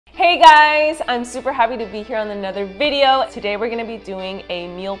Hey guys, I'm super happy to be here on another video. Today we're gonna be doing a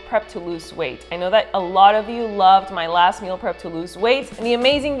meal prep to lose weight. I know that a lot of you loved my last meal prep to lose weight, and the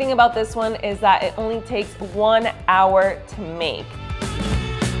amazing thing about this one is that it only takes 1 hour to make.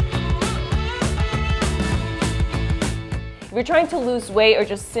 If you're trying to lose weight or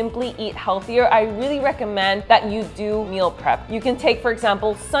just simply eat healthier, I really recommend that you do meal prep. You can take, for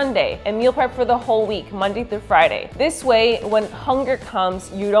example, Sunday and meal prep for the whole week, Monday through Friday. This way, when hunger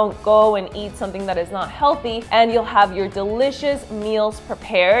comes, you don't go and eat something that is not healthy, and you'll have your delicious meals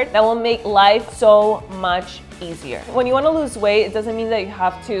prepared that will make life so much easier. When you want to lose weight, it doesn't mean that you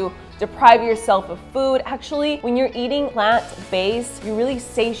have to deprive yourself of food. Actually, when you're eating plant-based, you're really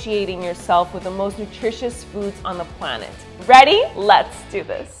satiating yourself with the most nutritious foods on the planet. Ready? Let's do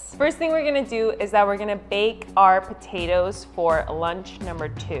this. First thing we're gonna do is that we're gonna bake our potatoes for lunch number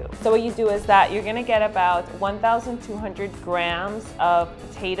 2. So what you do is that you're gonna get about 1,200 grams of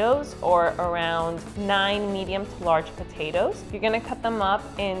potatoes, or around 9 medium to large potatoes. You're gonna cut them up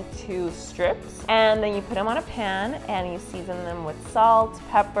into strips, and then you put them on a pan and you season them with salt,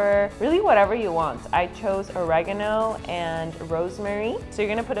 pepper, really whatever you want. I chose oregano and rosemary. So you're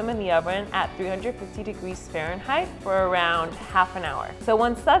gonna put them in the oven at 350 degrees Fahrenheit for around half an hour. So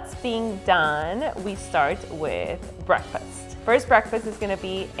once that's being done, we start with breakfast. First breakfast is gonna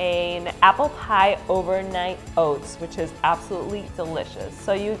be an apple pie overnight oats, which is absolutely delicious.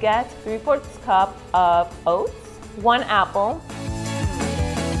 So you get 3/4 cup of oats, 1 apple,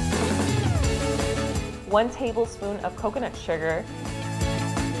 1 tablespoon of coconut sugar,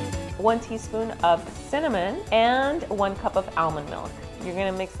 1 teaspoon of cinnamon, and 1 cup of almond milk. You're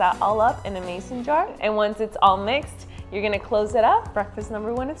gonna mix that all up in a mason jar, and once it's all mixed, you're gonna close it up. Breakfast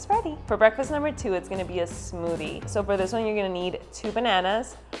number 1 is ready. For breakfast number 2, it's gonna be a smoothie. So for this one, you're gonna need 2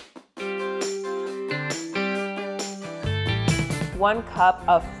 bananas, 1 cup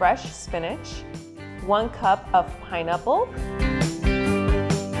of fresh spinach, 1 cup of pineapple,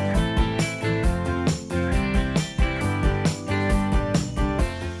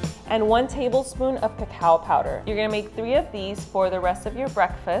 and 1 tablespoon of cacao powder. You're gonna make 3 of these for the rest of your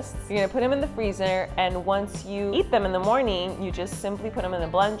breakfast. You're gonna put them in the freezer, and once you eat them in the morning, you just simply put them in a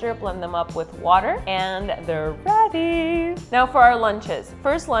blender, blend them up with water, and they're ready. Now for our lunches.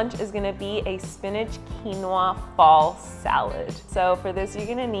 First lunch is gonna be a spinach quinoa fall salad. So for this, you're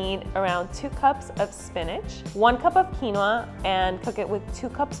gonna need around 2 cups of spinach, 1 cup of quinoa, and cook it with 2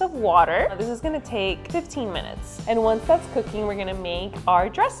 cups of water. This is gonna take 15 minutes. And once that's cooking, we're gonna make our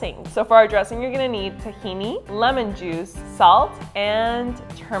dressing. So for our dressing, you're gonna need tahini, lemon juice, salt, and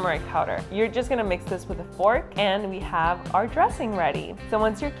turmeric powder. You're just gonna mix this with a fork, and we have our dressing ready. So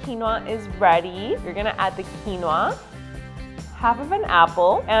once your quinoa is ready, you're gonna add the quinoa, half of an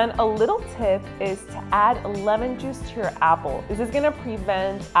apple, and a little tip is to add lemon juice to your apple. This is gonna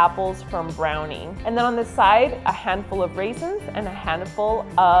prevent apples from browning. And then on the side, a handful of raisins and a handful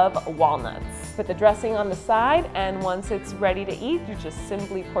of walnuts. Put the dressing on the side, and once it's ready to eat, you just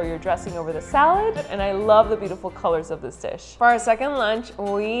simply pour your dressing over the salad. And I love the beautiful colors of this dish. For our second lunch,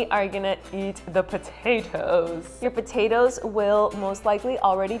 we are gonna eat the potatoes. Your potatoes will most likely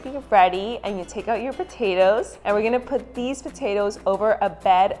already be ready, and you take out your potatoes, and we're gonna put these potatoes over a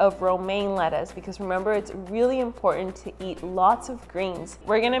bed of romaine lettuce, because remember, it's really important to eat lots of greens.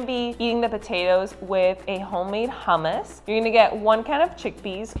 We're gonna be eating the potatoes with a homemade hummus. You're gonna get 1 can of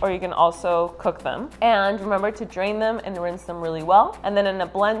chickpeas, or you can also cook them. And remember to drain them and rinse them really well. And then in a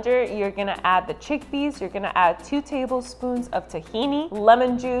blender, you're gonna add the chickpeas. You're gonna add 2 tablespoons of tahini,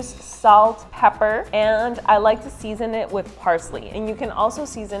 lemon juice, salt, pepper, and I like to season it with parsley. And you can also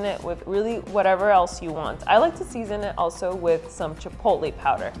season it with really whatever else you want. I like to season it also with some chipotle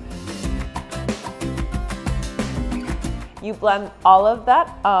powder. You blend all of that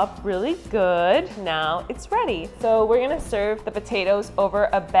up really good. Now it's ready. So we're gonna serve the potatoes over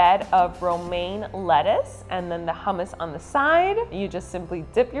a bed of romaine lettuce, and then the hummus on the side. You just simply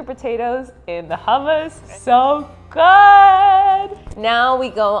dip your potatoes in the hummus. So good! Now we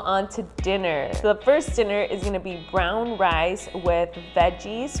go on to dinner. So the first dinner is gonna be brown rice with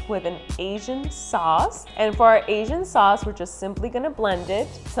veggies with an Asian sauce. And for our Asian sauce, we're just simply gonna blend it.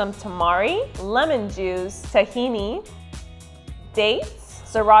 Some tamari, lemon juice, tahini, dates,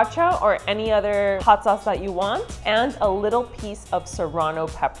 sriracha or any other hot sauce that you want, and a little piece of serrano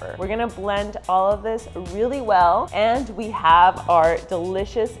pepper. We're gonna blend all of this really well, and we have our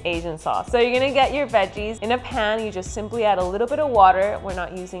delicious Asian sauce. So you're gonna get your veggies in a pan. You just simply add a little bit of water. We're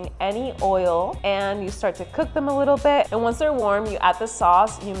not using any oil, and you start to cook them a little bit. And once they're warm, you add the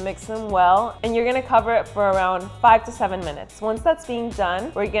sauce, you mix them well, and you're gonna cover it for around 5 to 7 minutes. Once that's being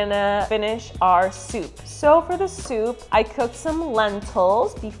done, we're gonna finish our soup. So for the soup, I cooked some lentils.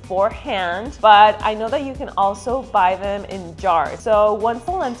 lentils beforehand, but I know that you can also buy them in jars. So once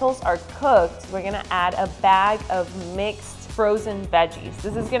the lentils are cooked, we're gonna add a bag of mixed frozen veggies.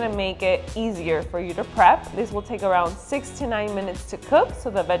 This is gonna make it easier for you to prep. This will take around 6 to 9 minutes to cook, so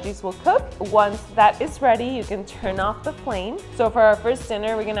the veggies will cook. Once that is ready, you can turn off the flame. So for our first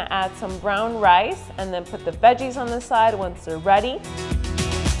dinner, we're gonna add some brown rice and then put the veggies on the side once they're ready.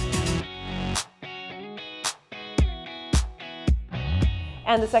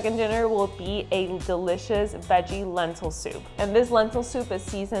 And the second dinner will be a delicious veggie lentil soup. And this lentil soup is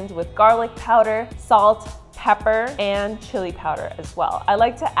seasoned with garlic powder, salt, pepper, and chili powder as well. I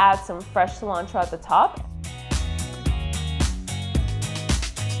like to add some fresh cilantro at the top.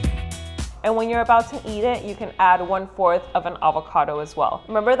 And when you're about to eat it, you can add 1/4 of an avocado as well.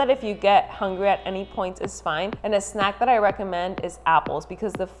 Remember that if you get hungry at any point is fine. And a snack that I recommend is apples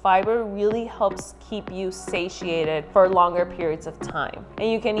because the fiber really helps keep you satiated for longer periods of time.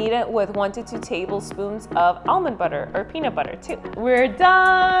 And you can eat it with 1 to 2 tablespoons of almond butter or peanut butter too. We're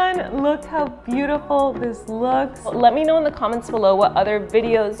done. Look how beautiful this looks. Let me know in the comments below what other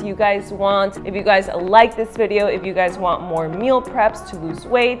videos you guys want. If you guys like this video, if you guys want more meal preps to lose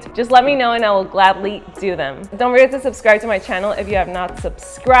weight, just let me know and I will gladly do them. Don't forget to subscribe to my channel if you have not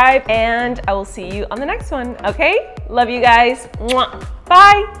subscribed, and I will see you on the next one, okay? Love you guys. Mwah.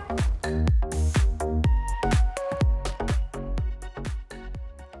 Bye.